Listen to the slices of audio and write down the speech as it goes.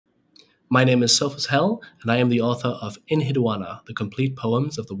My name is Sophus Helle, and I am the author of Enheduana, the complete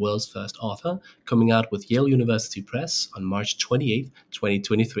poems of the world's first author, coming out with Yale University Press on March 28,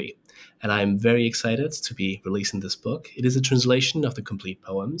 2023. And I am very excited to be releasing this book. It is a translation of the complete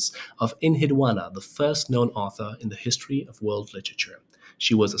poems of Enheduana, the first known author in the history of world literature.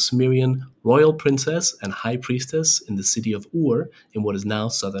 She was a Sumerian royal princess and high priestess in the city of Ur in what is now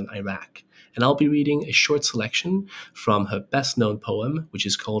southern Iraq. And I'll be reading a short selection from her best-known poem, which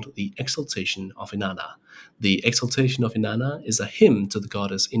is called The Exaltation of Inanna. The Exaltation of Inanna is a hymn to the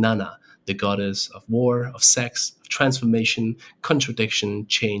goddess Inanna, the goddess of war, of sex, of transformation, contradiction,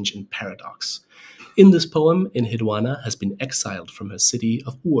 change, and paradox. In this poem, Enheduana has been exiled from her city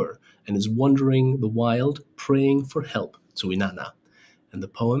of Ur and is wandering the wild, praying for help to Inanna. And the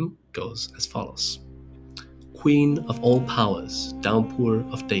poem goes as follows. Queen of all powers, downpour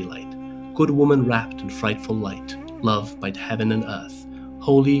of daylight, good woman wrapped in frightful light, love by heaven and earth,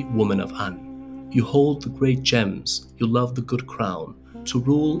 holy woman of An. You hold the great gems, you love the good crown, to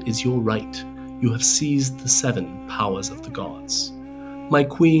rule is your right, you have seized the 7 powers of the gods. My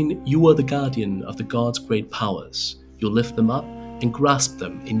queen, you are the guardian of the gods' great powers, you lift them up and grasp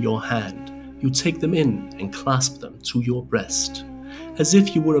them in your hand, you take them in and clasp them to your breast. As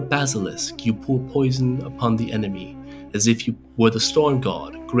if you were a basilisk, you pour poison upon the enemy. As if you were the storm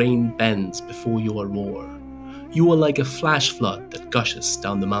god, grain bends before your roar. You are like a flash flood that gushes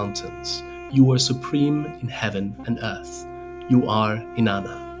down the mountains. You are supreme in heaven and earth. You are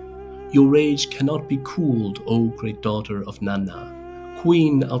Inanna. Your rage cannot be cooled, O great daughter of Nanna.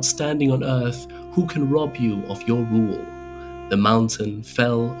 Queen outstanding on earth, who can rob you of your rule? The mountain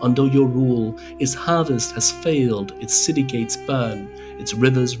fell under your rule, its harvest has failed, its city gates burn, its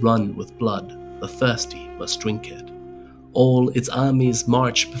rivers run with blood, the thirsty must drink it. All its armies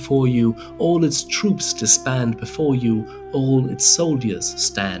march before you, all its troops disband before you, all its soldiers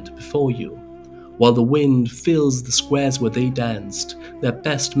stand before you. While the wind fills the squares where they danced, their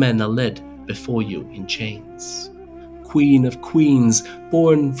best men are led before you in chains. Queen of queens,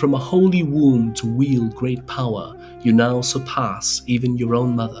 born from a holy womb to wield great power, you now surpass even your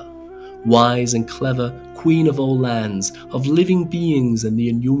own mother. Wise and clever, queen of all lands, of living beings and the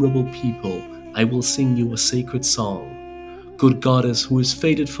innumerable people, I will sing you a sacred song. Good goddess who is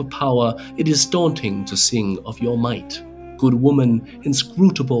fated for power, it is daunting to sing of your might. Good woman,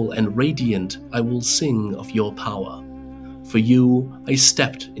 inscrutable and radiant, I will sing of your power. For you, I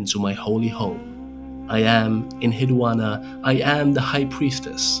stepped into my holy home. I am Enheduana, I am the high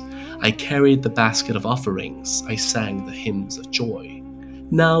priestess. I carried the basket of offerings, I sang the hymns of joy.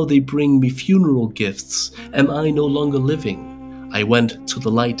 Now they bring me funeral gifts, am I no longer living? I went to the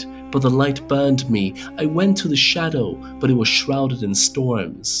light, but the light burned me. I went to the shadow, but it was shrouded in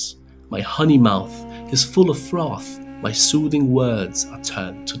storms. My honey mouth is full of froth, my soothing words are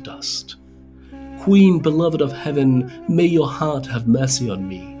turned to dust. Queen beloved of heaven, may your heart have mercy on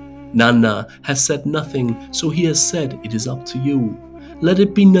me. Nanna has said nothing, so he has said it is up to you. Let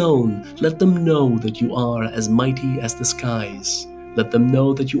it be known, let them know that you are as mighty as the skies. Let them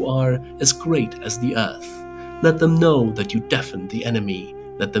know that you are as great as the earth. Let them know that you deafen the enemy.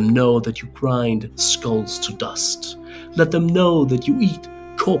 Let them know that you grind skulls to dust. Let them know that you eat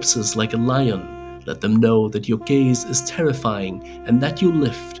corpses like a lion. Let them know that your gaze is terrifying and that you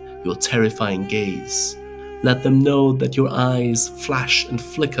lift your terrifying gaze. Let them know that your eyes flash and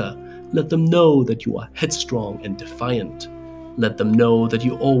flicker. Let them know that you are headstrong and defiant. Let them know that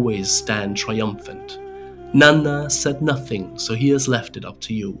you always stand triumphant. Nanna said nothing, so he has left it up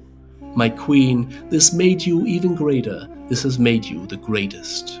to you. My queen, this made you even greater, this has made you the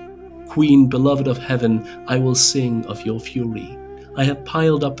greatest. Queen beloved of heaven, I will sing of your fury. I have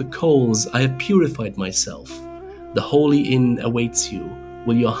piled up the coals, I have purified myself. The holy inn awaits you,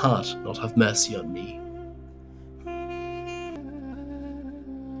 will your heart not have mercy on me?